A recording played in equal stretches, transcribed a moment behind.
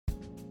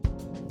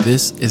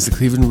This is the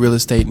Cleveland Real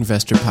Estate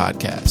Investor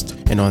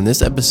Podcast, and on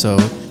this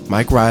episode,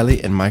 Mike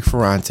Reilly and Mike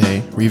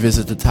Ferrante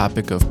revisit the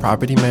topic of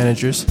property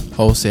managers,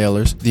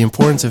 wholesalers, the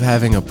importance of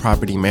having a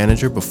property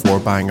manager before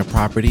buying a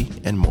property,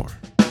 and more.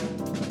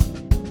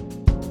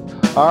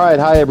 All right.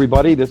 Hi,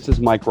 everybody. This is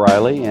Mike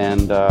Reilly,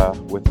 and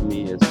with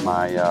me is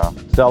my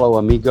fellow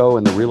amigo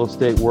in the real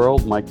estate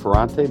world, Mike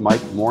Ferrante.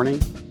 Mike,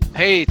 morning.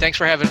 Hey, thanks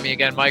for having me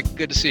again, Mike.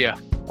 Good to see you.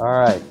 All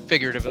right.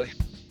 Figuratively.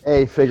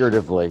 Hey,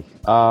 figuratively.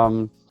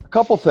 A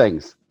couple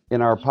things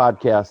in our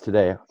podcast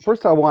today.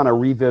 First, I want to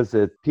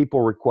revisit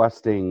people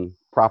requesting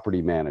property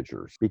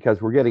managers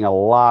because we're getting a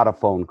lot of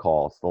phone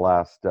calls the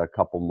last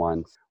couple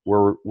months.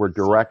 We're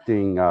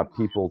directing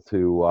people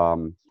to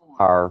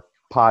our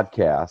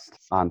podcast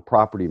on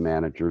property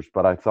managers,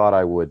 but I thought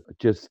I would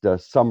just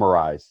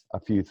summarize a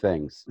few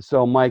things.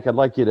 So, Mike, I'd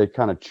like you to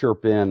kind of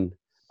chirp in,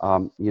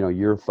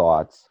 your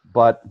thoughts.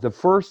 But the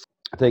first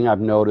thing I've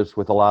noticed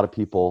with a lot of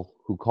people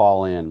who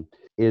call in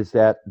is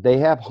that they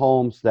have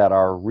homes that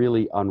are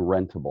really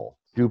unrentable.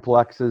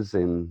 Duplexes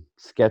in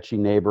sketchy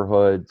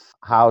neighborhoods,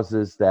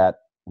 houses that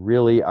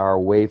really are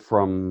away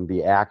from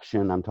the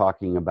action. I'm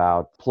talking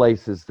about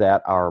places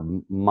that are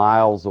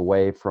miles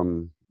away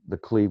from the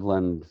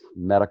Cleveland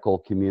medical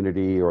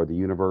community or the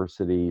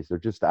universities. They're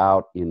just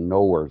out in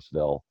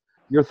Nowheresville.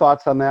 Your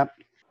thoughts on that?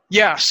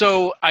 Yeah,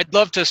 so I'd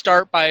love to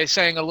start by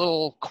saying a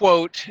little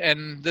quote,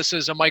 and this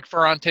is a Mike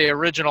Ferrante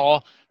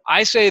original.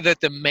 I say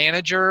that the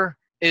manager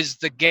is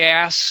the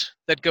gas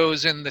that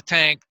goes in the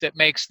tank that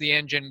makes the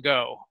engine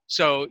go.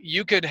 So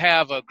you could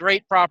have a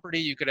great property,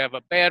 you could have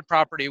a bad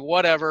property,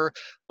 whatever,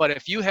 but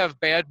if you have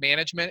bad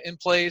management in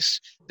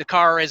place, the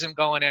car isn't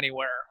going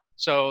anywhere.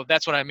 So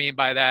that's what I mean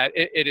by that.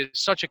 It is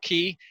such a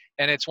key,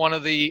 and it's one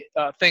of the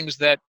things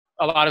that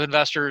a lot of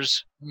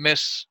investors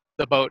miss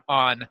the boat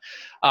on.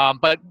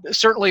 But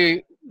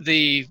certainly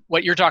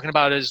what you're talking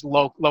about is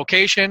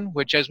location,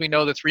 which, as we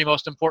know, the three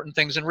most important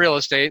things in real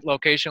estate: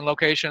 location,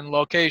 location,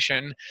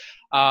 location.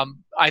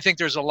 I think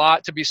there's a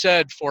lot to be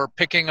said for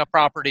picking a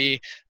property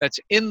that's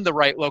in the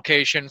right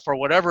location for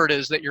whatever it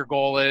is that your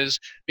goal is,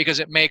 because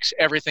it makes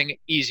everything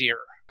easier.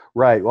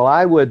 Right. Well,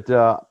 I would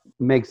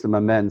make some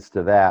amends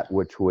to that,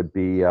 which would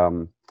be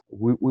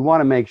we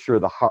want to make sure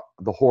the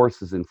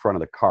horse is in front of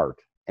the cart.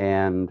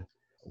 And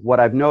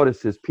what I've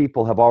noticed is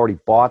people have already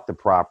bought the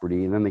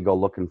property and then they go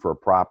looking for a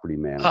property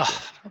manager.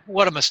 Oh,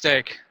 what a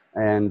mistake.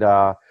 And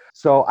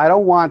so I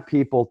don't want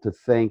people to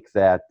think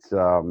that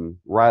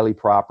Reilly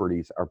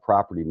Properties are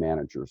property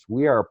managers.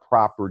 We are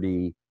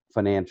property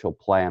financial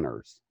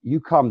planners. You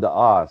come to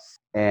us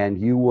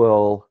and you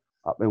will,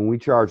 and we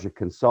charge a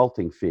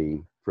consulting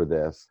fee for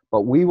this,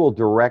 but we will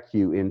direct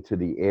you into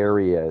the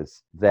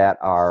areas that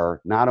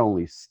are not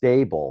only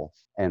stable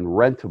and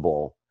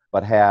rentable,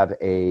 but have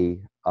a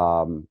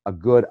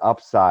good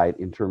upside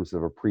in terms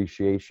of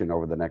appreciation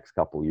over the next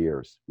couple of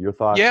years. Your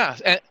thoughts? Yeah,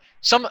 and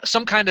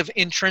some kind of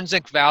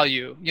intrinsic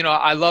value.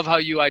 I love how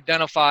you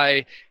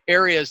identify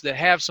areas that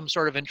have some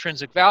sort of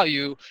intrinsic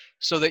value,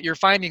 so that you're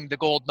finding the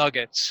gold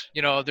nuggets.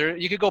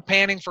 You could go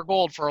panning for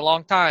gold for a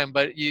long time,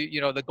 but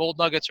the gold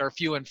nuggets are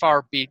few and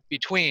far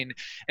between.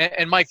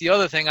 And Mike, the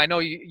other thing, I know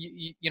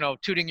you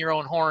tooting your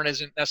own horn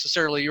isn't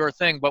necessarily your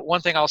thing, but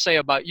one thing I'll say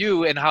about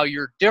you and how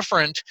you're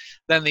different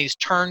than these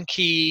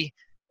turnkey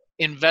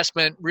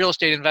real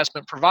estate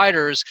investment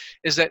providers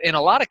is that in a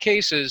lot of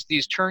cases,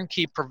 these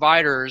turnkey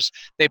providers,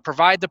 they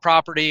provide the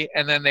property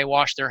and then they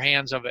wash their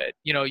hands of it.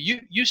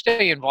 You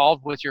stay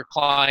involved with your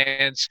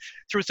clients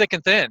through thick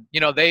and thin.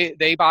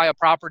 They buy a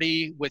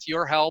property with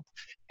your help,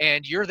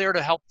 and you're there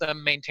to help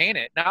them maintain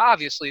it. Now,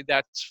 obviously,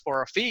 that's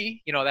for a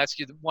fee. That's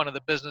one of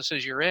the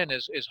businesses you're in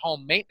is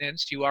home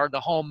maintenance. You are the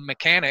home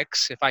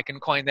mechanics, if I can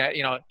coin that,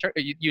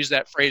 use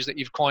that phrase that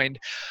you've coined.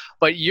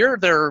 But you're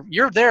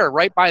there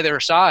right by their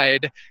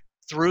side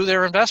through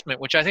their investment,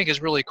 which I think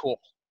is really cool.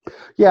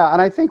 Yeah,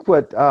 and I think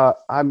what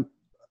I'm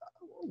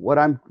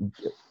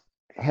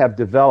have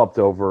developed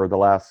over the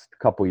last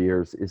couple of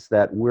years is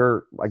that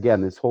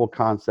this whole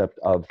concept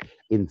of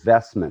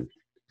investment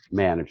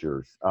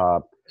managers.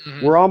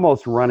 We're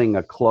almost running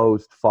a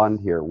closed fund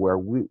here, where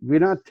we're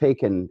not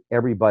taking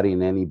everybody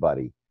and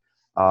anybody,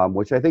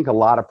 which I think a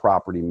lot of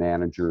property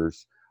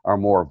managers are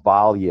more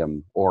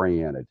volume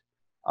oriented.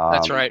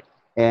 That's right.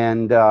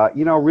 And,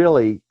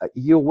 really,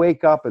 you'll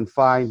wake up and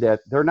find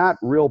that they're not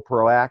real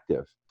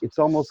proactive. It's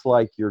almost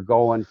like you're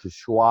going to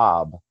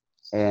Schwab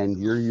and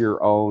you're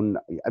your own.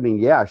 I mean,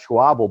 yeah,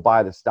 Schwab will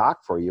buy the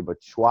stock for you,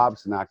 but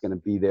Schwab's not going to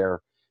be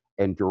there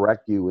and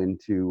direct you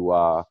into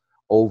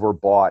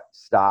overbought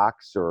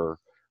stocks or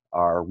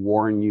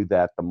warn you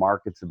that the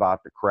market's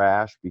about to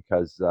crash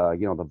because,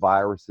 the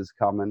virus is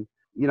coming.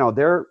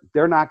 They're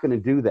not going to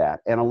do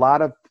that. And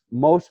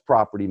most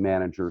property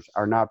managers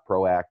are not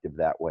proactive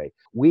that way.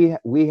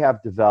 We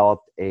have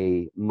developed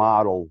a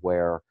model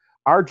where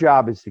our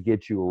job is to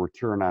get you a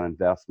return on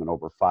investment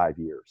over 5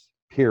 years,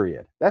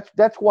 period.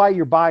 That's why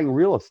you're buying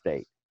real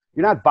estate.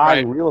 You're not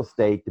buying real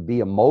estate to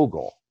be a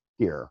mogul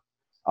here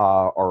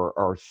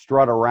or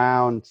strut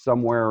around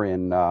somewhere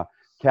in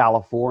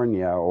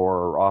California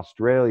or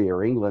Australia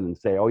or England and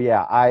say, oh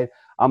yeah,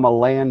 I'm a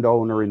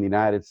landowner in the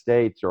United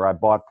States, or I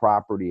bought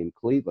property in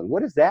Cleveland.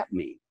 What does that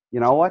mean? You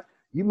know what?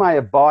 You might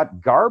have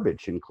bought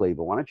garbage in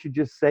Cleveland. Why don't you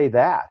just say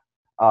that?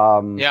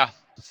 Yeah.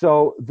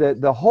 So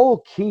the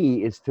whole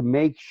key is to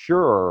make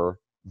sure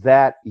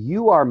that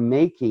you are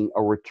making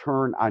a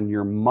return on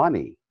your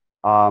money.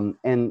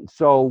 And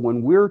so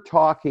when we're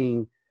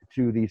talking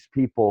to these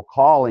people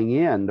calling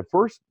in,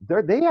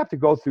 they have to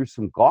go through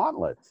some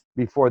gauntlets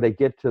before they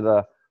get to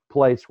the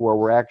place where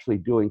we're actually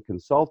doing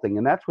consulting.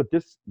 And that's what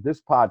this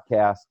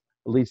podcast,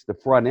 at least the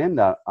front end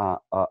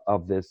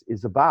of this,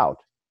 is about.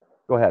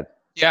 Go ahead.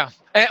 Yeah.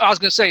 And I was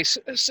going to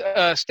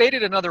say,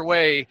 stated another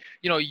way,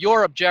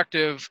 your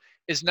objective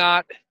is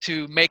not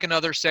to make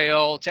another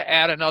sale, to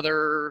add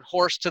another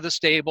horse to the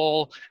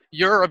stable.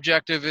 Your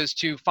objective is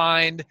to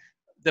find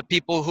the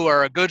people who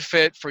are a good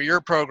fit for your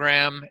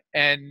program,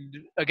 and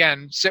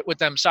again, sit with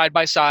them side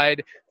by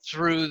side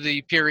through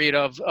the period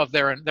of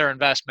their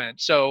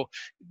investment. So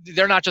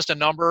they're not just a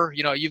number.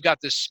 You've got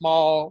this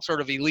small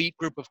sort of elite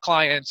group of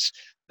clients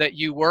that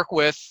you work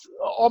with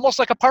almost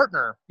like a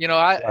partner,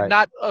 Right.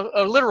 Not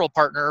a literal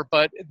partner,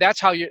 but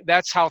that's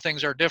how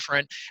things are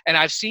different. And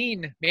I've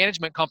seen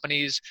management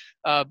companies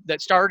that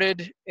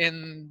started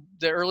in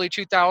the early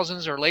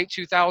 2000s or late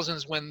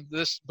 2000s when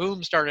this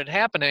boom started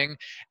happening,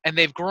 and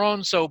they've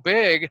grown so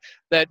big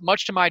that,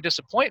 much to my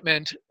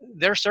disappointment,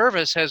 their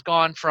service has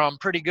gone from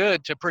pretty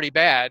good to pretty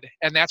bad.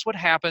 And that's what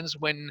happens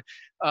when,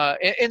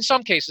 in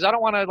some cases, I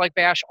don't want to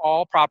bash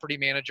all property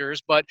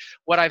managers, but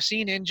what I've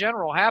seen in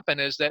general happen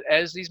is that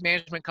as these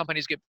management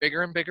companies get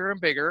bigger and bigger and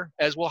bigger,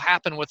 as will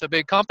happen with a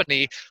big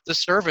company, the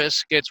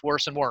service gets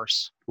worse and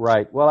worse.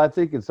 Right. Well, I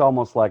think it's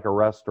almost like a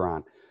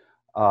restaurant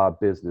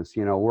business.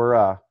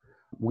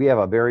 We have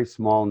a very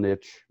small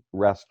niche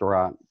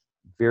restaurant,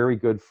 very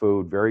good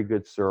food, very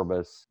good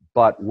service,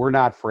 but we're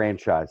not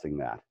franchising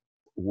that.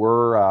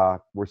 We're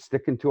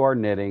sticking to our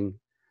knitting.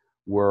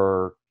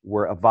 We're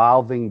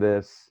evolving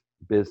this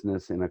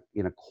business in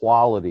a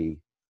quality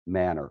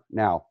manner.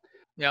 Now,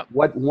 Yep.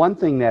 One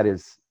thing that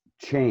has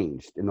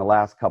changed in the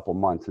last couple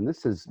months, and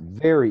this is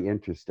very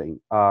interesting.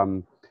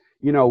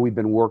 We've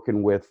been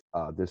working with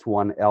this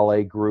one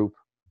LA group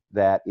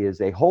that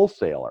is a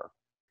wholesaler,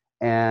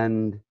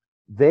 and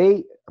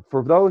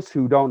for those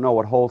who don't know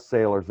what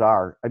wholesalers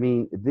are, I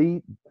mean,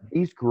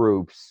 these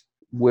groups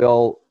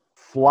will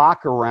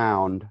flock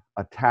around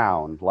a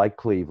town like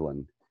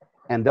Cleveland,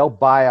 and they'll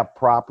buy up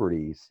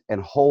properties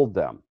and hold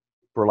them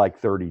for like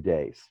 30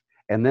 days.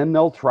 And then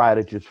they'll try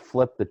to just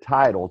flip the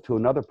title to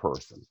another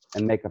person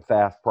and make a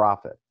fast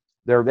profit.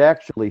 They're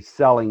actually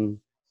selling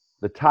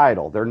the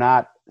title. They're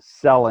not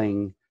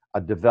selling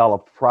a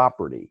developed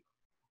property.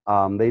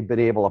 They've been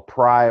able to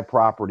pry a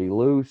property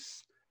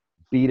loose,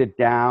 beat it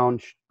down,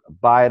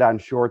 buy it on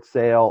short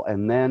sale,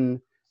 and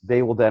then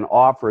they will then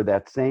offer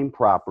that same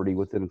property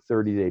within a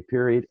 30-day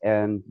period,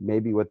 and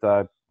maybe with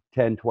a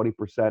 10,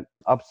 20%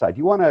 upside. Do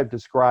you want to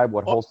describe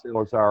what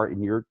wholesalers are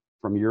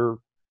from your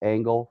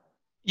angle?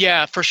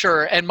 Yeah, for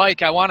sure. And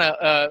Mike, I want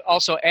to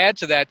also add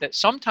to that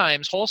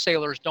sometimes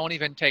wholesalers don't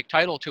even take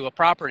title to a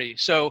property.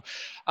 So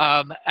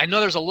I know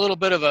there's a little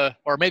bit of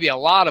or maybe a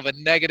lot of a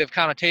negative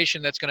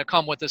connotation that's going to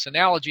come with this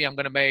analogy I'm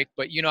going to make,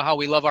 but you know how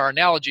we love our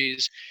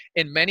analogies.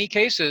 In many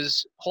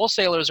cases,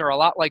 wholesalers are a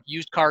lot like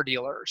used car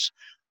dealers.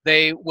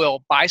 They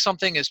will buy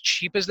something as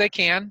cheap as they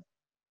can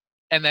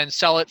and then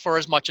sell it for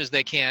as much as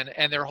they can.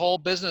 And their whole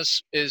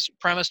business is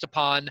premised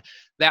upon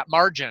that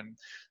margin.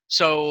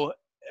 So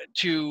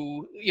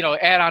to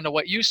add on to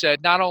what you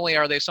said, not only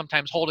are they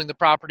sometimes holding the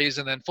properties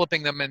and then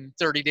flipping them in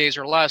 30 days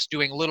or less,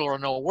 doing little or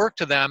no work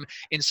to them,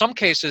 in some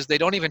cases they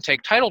don't even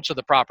take title to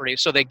the property.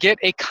 So they get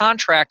a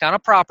contract on a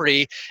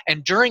property,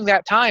 and during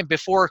that time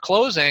before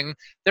closing,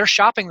 they're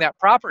shopping that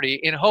property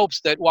in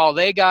hopes that while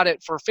they got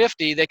it for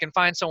 50, they can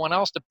find someone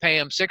else to pay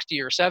them 60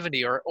 or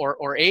 70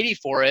 or 80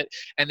 for it,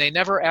 and they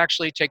never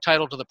actually take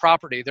title to the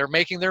property. They're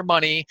making their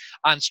money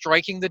on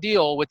striking the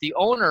deal with the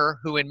owner,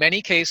 who in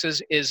many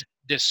cases is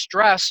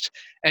distressed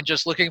and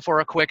just looking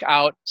for a quick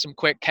out, some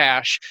quick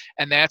cash,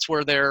 and that's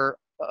where they're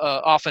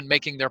often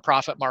making their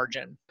profit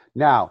margin.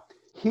 Now,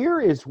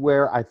 here is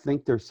where I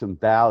think there's some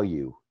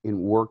value in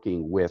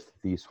working with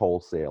these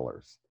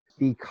wholesalers,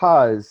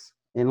 because,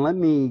 and let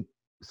me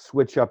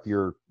switch up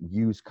your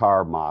used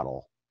car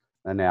model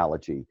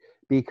analogy,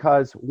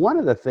 because one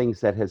of the things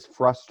that has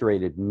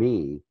frustrated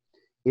me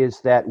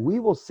is that we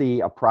will see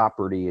a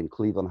property in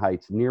Cleveland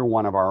Heights near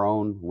one of our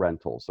own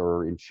rentals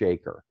or in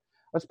Shaker,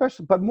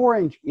 especially, but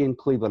more in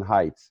Cleveland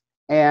Heights.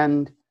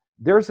 And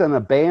there's an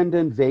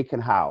abandoned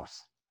vacant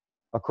house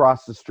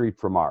across the street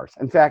from ours.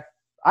 In fact,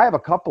 I have a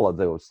couple of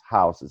those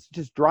houses.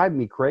 Just drive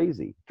me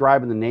crazy,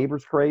 driving the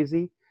neighbors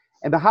crazy.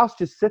 And the house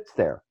just sits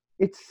there.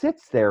 It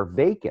sits there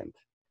vacant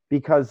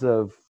because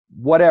of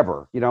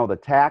whatever, the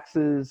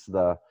taxes,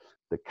 the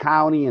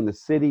county and the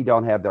city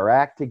don't have their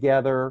act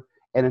together,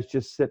 and it's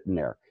just sitting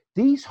there.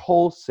 These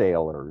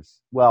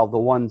wholesalers, well, the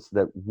ones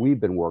that we've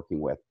been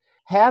working with,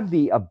 have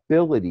the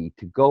ability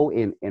to go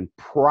in and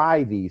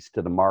pry these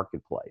to the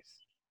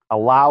marketplace.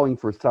 allowing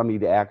for somebody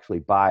to actually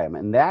buy them.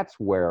 And that's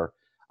where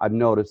I'm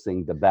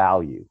noticing the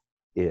value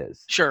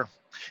is. Sure.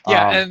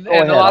 Yeah, and Go a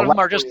ahead, lot of them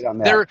are just elaborate on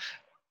that. they're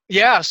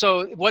yeah.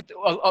 So what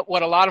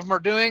a lot of them are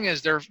doing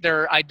is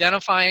they're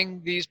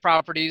identifying these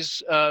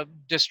properties,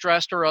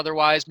 distressed or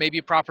otherwise,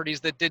 maybe properties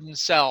that didn't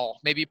sell,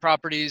 maybe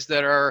properties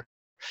that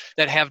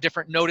have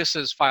different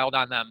notices filed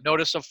on them,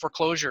 notice of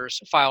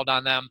foreclosures filed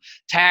on them,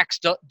 tax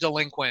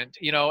delinquent,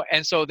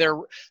 and so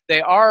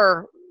they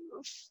are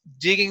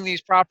digging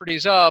these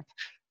properties up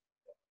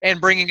and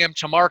bringing them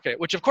to market,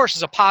 which of course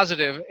is a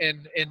positive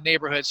in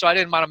neighborhoods. So I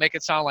didn't want to make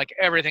it sound like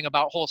everything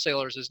about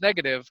wholesalers is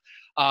negative,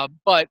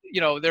 but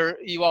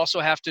you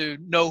also have to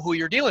know who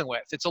you're dealing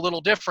with. It's a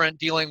little different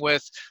dealing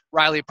with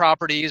Reilly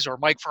Properties or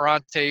Mike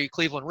Ferrante,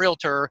 Cleveland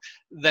Realtor,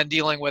 than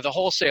dealing with a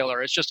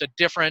wholesaler. It's just a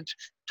different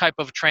type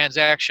of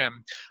transaction.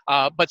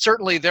 But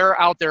certainly they're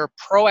out there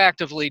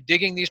proactively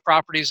digging these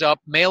properties up,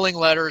 mailing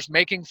letters,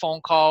 making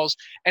phone calls,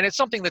 and it's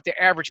something that the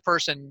average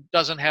person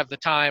doesn't have the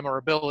time or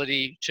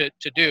ability to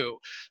do.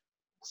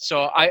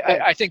 So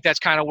I think that's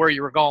kind of where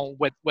you were going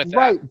with that.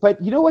 Right,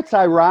 but you know what's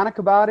ironic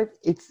about it?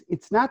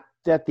 It's not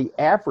that the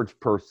average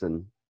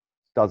person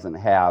doesn't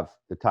have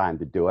the time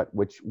to do it,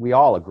 which we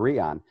all agree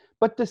on,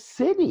 but the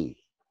city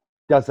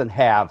doesn't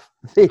have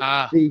the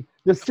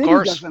city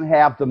doesn't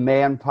have the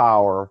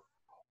manpower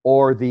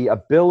or the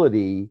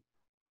ability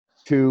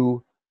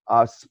to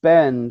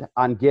spend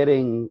on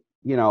getting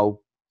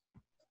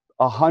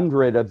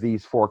 100 of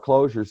these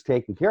foreclosures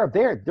taken care of.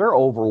 They're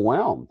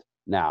overwhelmed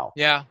now.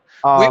 Yeah,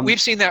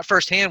 we've seen that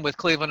firsthand with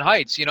Cleveland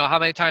Heights. How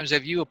many times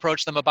have you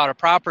approached them about a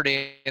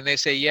property and they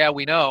say, yeah,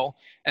 we know,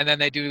 and then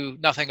they do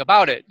nothing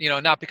about it?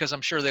 Not because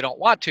I'm sure they don't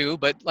want to,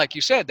 but like you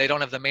said, they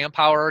don't have the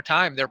manpower or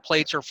time. Their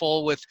plates are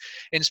full with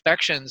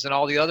inspections and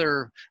all the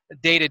other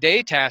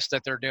day-to-day tasks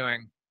that they're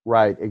doing.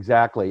 Right,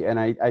 exactly. And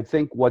I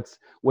think what's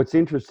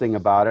interesting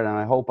about it, and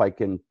I hope I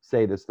can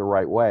say this the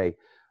right way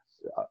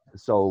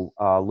so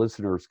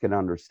listeners can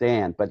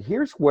understand, but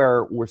here's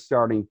where we're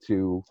starting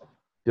to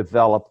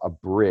develop a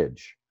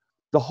bridge.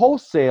 The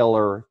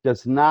wholesaler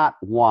does not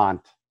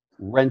want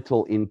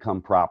rental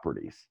income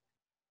properties.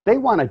 They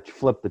want to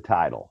flip the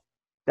title.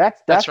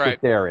 That's right.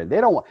 what they're in.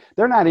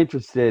 They're not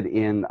interested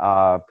in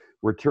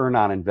return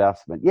on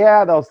investment.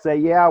 Yeah, they'll say,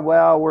 yeah,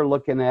 well, we're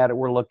looking at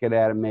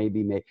it,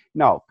 maybe.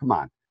 No, come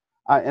on.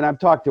 And I've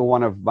talked to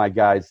one of my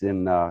guys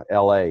in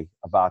LA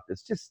about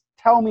this. Just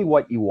tell me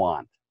what you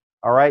want.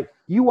 All right.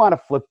 You want to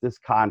flip this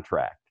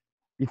contract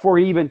before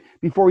you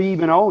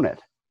even own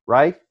it.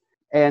 Right.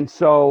 And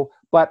so,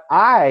 but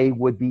I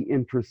would be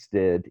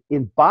interested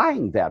in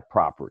buying that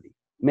property,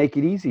 make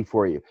it easy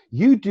for you.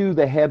 You do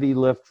the heavy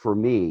lift for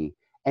me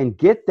and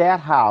get that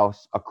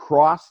house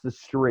across the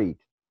street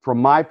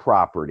from my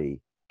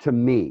property to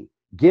me,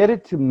 get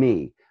it to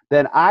me.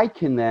 Then I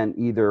can then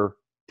either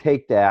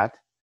take that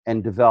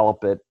and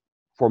develop it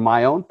for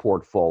my own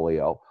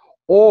portfolio,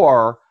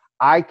 or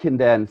I can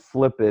then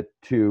flip it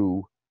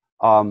to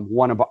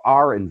one of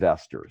our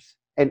investors,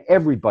 and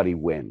everybody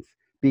wins.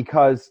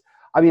 Because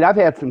I've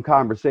had some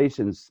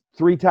conversations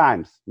 3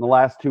 times in the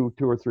last two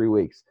or 3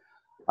 weeks.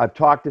 I've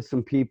talked to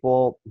some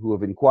people who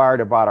have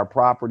inquired about our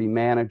property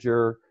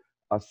manager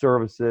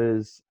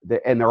services,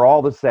 and they're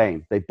all the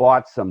same. They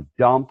bought some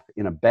dump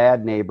in a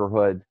bad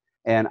neighborhood,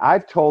 and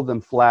I've told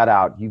them flat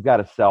out, you've got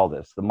to sell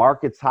this. The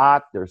market's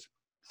hot. There's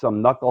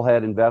some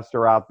knucklehead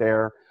investor out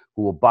there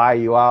who will buy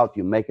you out.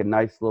 You make a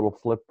nice little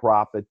flip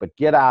profit, but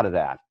get out of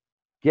that.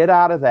 Get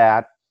out of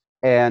that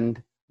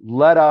and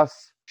let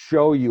us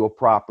show you a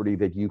property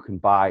that you can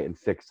buy and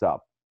fix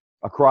up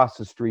across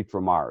the street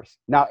from ours.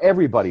 Now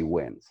everybody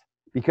wins,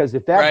 because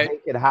if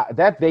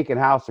that vacant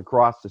house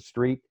across the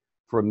street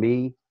from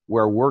me,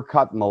 where we're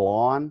cutting the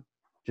lawn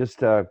just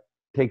to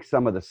take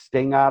some of the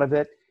sting out of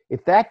it,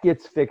 if that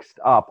gets fixed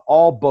up,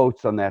 all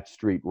boats on that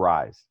street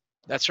rise.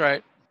 That's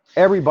right.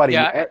 Everybody,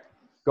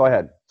 go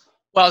ahead.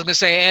 Well, I was going to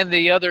say, and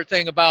the other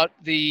thing about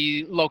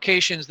the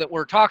locations that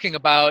we're talking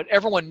about,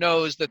 everyone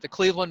knows that the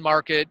Cleveland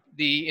market,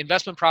 the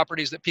investment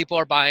properties that people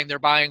are buying, they're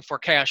buying for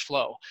cash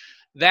flow.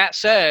 That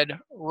said,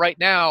 right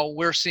now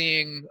we're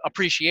seeing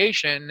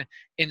appreciation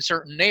in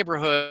certain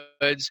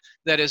neighborhoods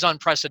that is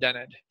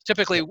unprecedented.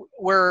 Typically,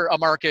 we're a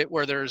market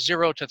where there's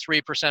 0 to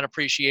 3%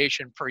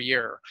 appreciation per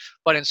year,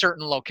 but in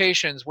certain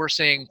locations, we're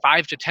seeing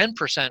 5 to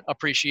 10%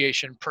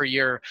 appreciation per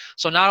year.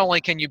 So not only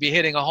can you be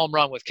hitting a home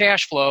run with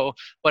cash flow,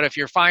 but if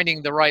you're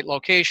finding the right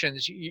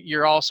locations,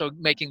 you're also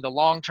making the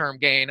long-term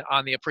gain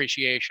on the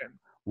appreciation.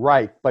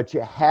 Right, but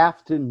you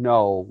have to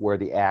know where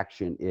the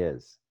action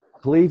is.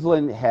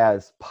 Cleveland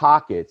has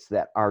pockets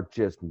that are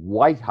just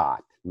white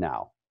hot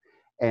now.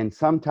 And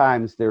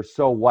sometimes they're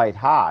so white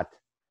hot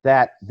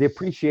that the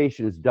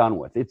appreciation is done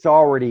with. It's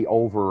already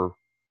overbought.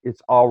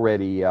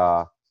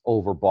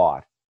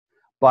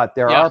 But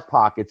there are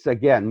pockets,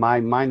 again,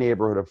 my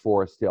neighborhood of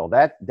Forest Hill,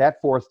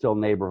 that Forest Hill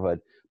neighborhood,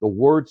 the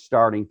word's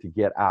starting to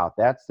get out.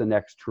 That's the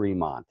next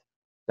Tremont.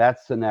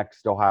 That's the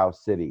next Ohio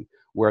City,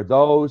 where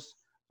those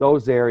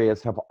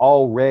areas have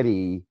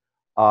already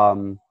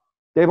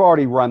they've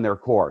already run their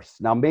course.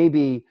 Now,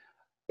 maybe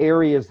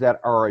areas that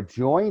are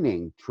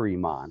adjoining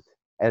Tremont,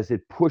 as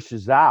it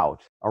pushes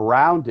out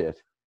around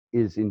it,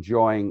 is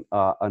enjoying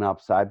an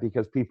upside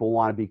because people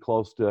want to be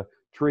close to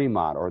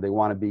Tremont or they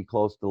want to be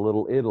close to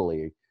Little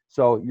Italy.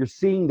 So you're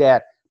seeing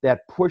that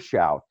push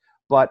out.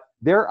 But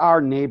there are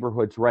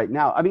neighborhoods right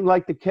now, I mean,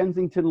 like the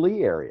Kensington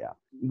Lee area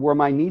where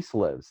my niece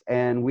lives,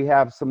 and we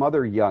have some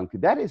other young,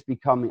 that is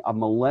becoming a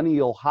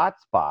millennial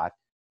hotspot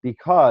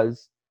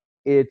because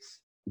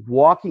it's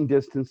walking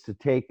distance to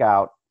take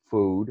out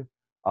food,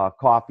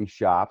 coffee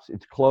shops.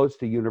 It's close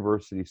to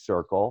University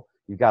Circle.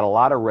 You've got a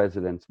lot of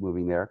residents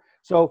moving there.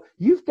 So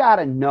you've got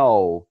to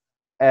know,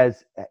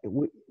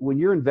 when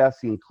you're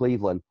investing in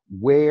Cleveland,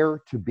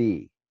 where to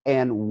be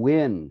and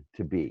when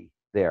to be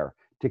there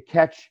to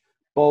catch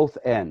both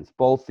ends,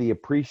 both the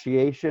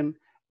appreciation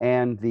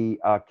and the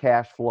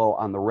cash flow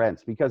on the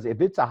rents. Because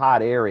if it's a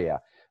hot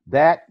area,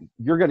 that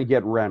you're going to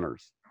get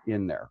renters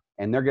in there,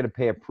 and they're going to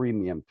pay a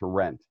premium to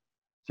rent.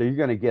 So you're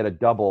going to get a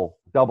double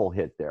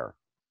hit there.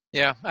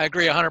 Yeah, I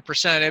agree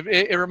 100%.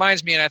 It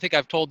reminds me, and I think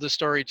I've told this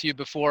story to you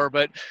before,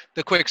 but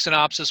the quick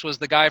synopsis was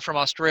the guy from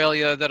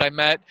Australia that I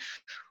met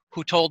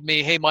who told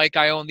me, hey, Mike,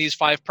 I own these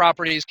 5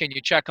 properties. Can you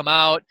check them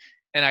out?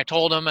 And I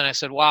told him, and I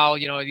said, wow,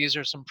 these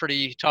are some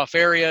pretty tough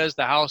areas.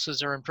 The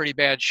houses are in pretty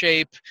bad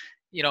shape.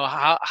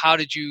 How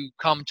did you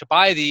come to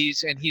buy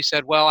these? And he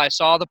said, well, I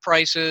saw the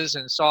prices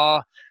and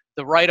saw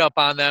the write-up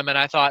on them, and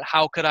I thought,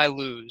 how could I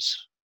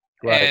lose?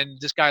 Right. And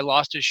this guy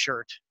lost his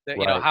shirt.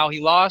 Right. How he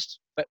lost?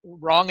 But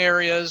wrong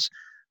areas,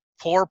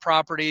 poor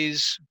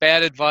properties,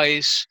 bad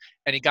advice,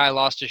 and the guy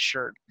lost his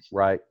shirt.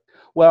 Right.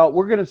 Well,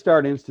 we're going to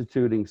start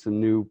instituting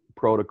some new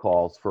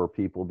protocols for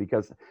people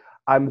because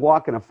I'm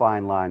walking a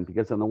fine line.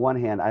 Because on the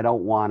one hand, I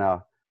don't want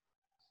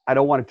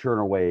to turn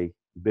away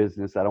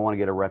business. I don't want to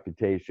get a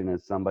reputation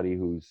as somebody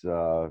who's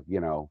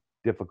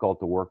difficult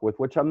to work with,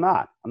 which I'm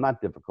not. I'm not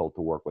difficult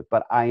to work with,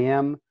 but I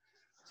am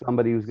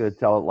somebody who's going to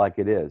tell it like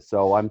it is.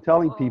 So I'm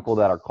telling people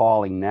that are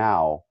calling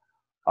now,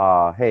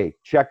 hey,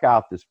 check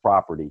out this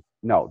property.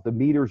 No, the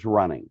meter's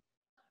running.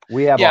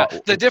 We have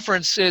the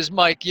difference is,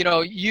 Mike,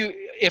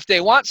 if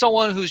they want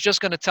someone who's just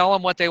going to tell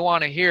them what they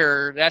want to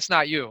hear, that's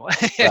not you.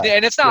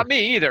 And it's not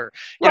me either.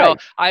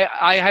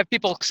 I have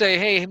people say,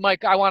 hey,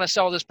 Mike, I want to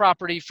sell this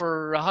property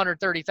for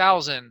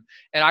 $130,000.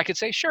 And I could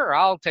say, sure,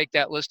 I'll take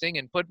that listing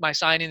and put my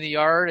sign in the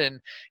yard.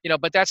 And,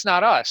 but that's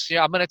not us.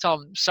 I'm going to tell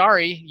them,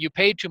 sorry, you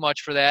paid too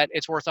much for that.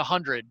 It's worth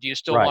 $100. Do you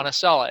still want to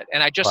sell it?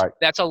 And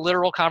that's a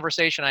literal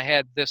conversation I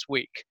had this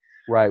week.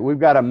 Right. We've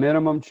got a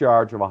minimum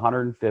charge of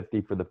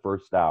 $150 for the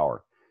first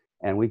hour.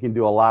 And we can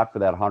do a lot for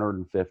that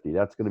 $150.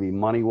 That's going to be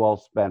money well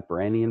spent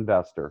for any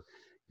investor.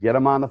 Get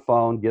them on the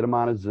phone, get them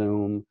on a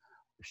Zoom,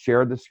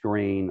 share the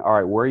screen. All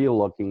right, where are you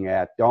looking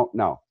at? Don't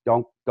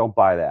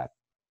buy that.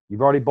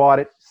 You've already bought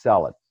it,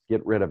 sell it,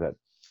 get rid of it.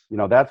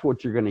 That's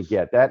what you're going to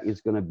get. That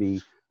is going to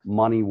be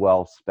money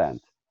well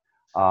spent.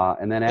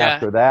 And then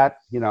after that,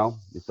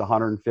 it's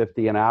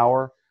 $150 an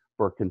hour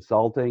for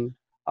consulting.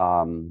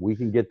 We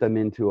can get them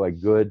into a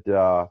good,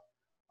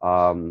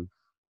 some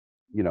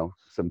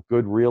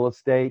good real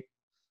estate.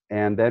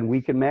 And then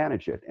we can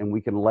manage it, and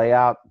we can lay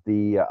out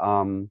the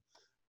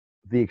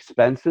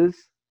expenses,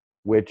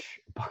 which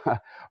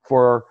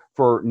for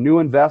new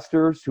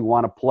investors who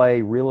want to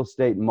play real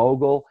estate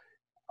mogul,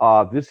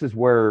 this is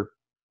where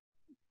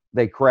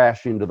they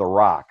crash into the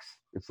rocks.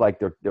 It's like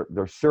they're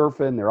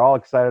surfing. They're all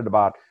excited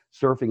about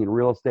surfing in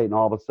real estate, and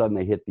all of a sudden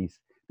they hit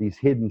these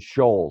hidden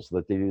shoals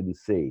that they didn't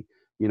see.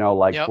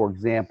 For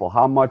example,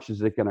 how much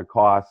is it going to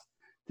cost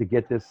to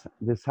get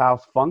this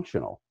house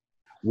functional?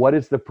 What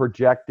is the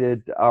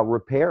projected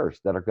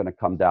repairs that are going to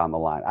come down the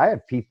line? I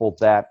have people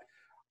that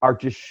are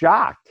just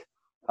shocked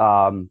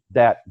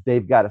that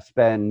they've got to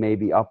spend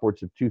maybe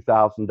upwards of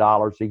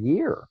 $2,000 a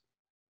year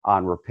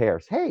on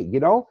repairs. Hey,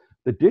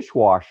 the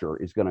dishwasher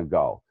is going to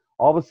go.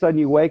 All of a sudden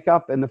you wake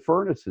up and the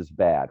furnace is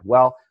bad.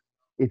 Well,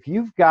 if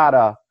you're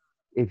going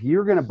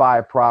to buy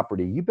a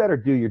property, you better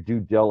do your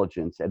due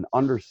diligence and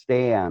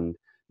understand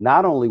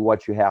not only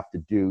what you have to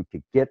do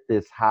to get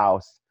this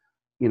house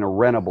in a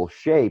rentable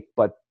shape,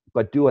 but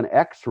do an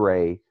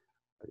X-ray,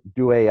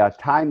 do a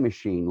time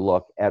machine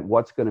look at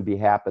what's going to be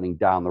happening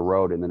down the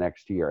road in the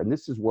next year. And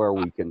this is where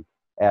we can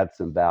add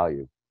some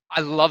value.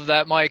 I love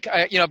that, Mike.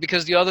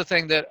 Because the other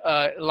thing that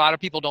a lot of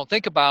people don't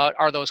think about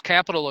are those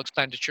capital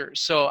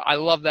expenditures. So I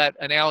love that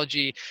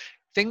analogy.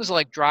 Things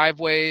like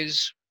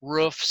driveways,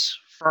 roofs,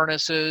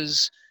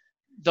 furnaces,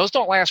 those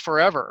don't last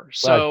forever.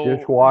 So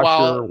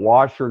dishwasher,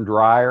 washer and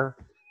dryer.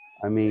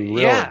 I mean,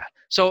 really. Yeah.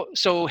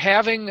 So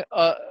having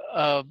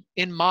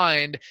in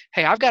mind,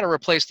 hey, I've got to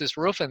replace this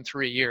roof in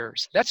 3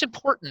 years. That's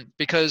important,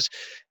 because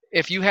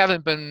if you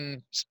haven't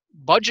been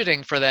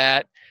budgeting for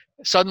that,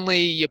 suddenly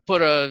you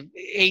put a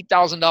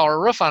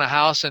 $8,000 roof on a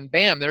house and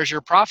bam, there's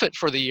your profit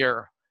for the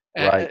year.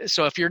 Right.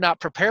 So if you're not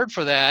prepared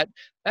for that,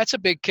 that's a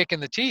big kick in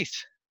the teeth.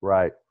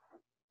 Right.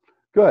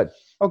 Good.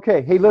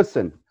 Okay. Hey,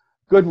 listen,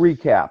 good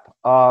recap.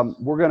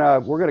 We're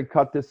gonna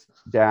cut this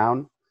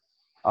down.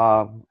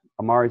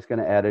 Amari's going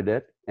to edit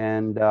it,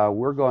 and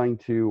we're going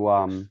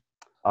to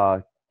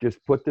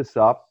just put this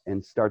up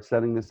and start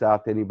sending this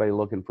out to anybody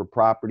looking for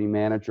property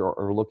manager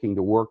or looking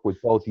to work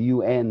with both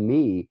you and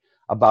me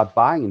about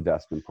buying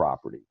investment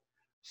property.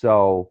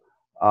 So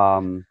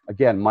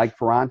again, Mike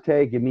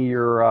Ferrante, give me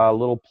your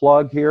little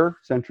plug here,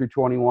 Century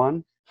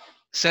 21.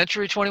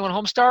 Century 21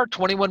 Homestar,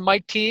 21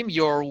 Mike Team,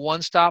 your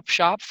one-stop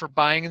shop for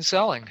buying and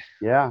selling.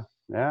 Yeah,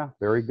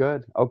 very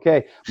good.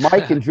 Okay,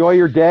 Mike, enjoy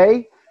your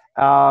day.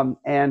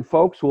 And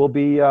folks,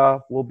 we've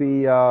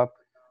got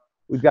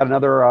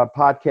another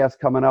podcast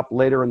coming up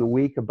later in the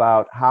week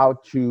about how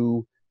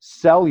to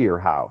sell your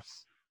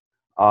house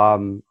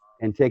and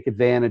take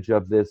advantage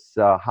of this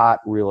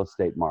hot real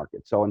estate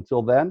market. So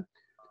until then,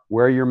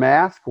 wear your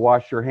mask,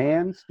 wash your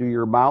hands, do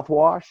your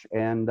mouthwash,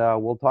 and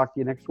we'll talk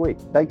to you next week.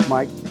 Thanks,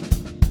 Mike.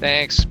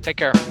 Thanks. Take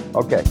care.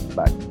 Okay,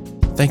 bye.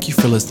 Thank you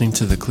for listening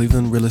to the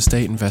Cleveland Real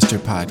Estate Investor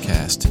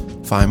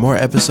Podcast. Find more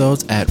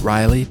episodes at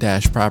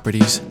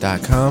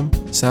Reilly-Properties.com,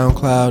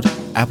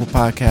 SoundCloud, Apple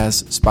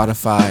Podcasts,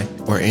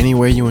 Spotify, or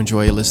anywhere you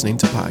enjoy listening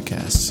to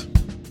podcasts.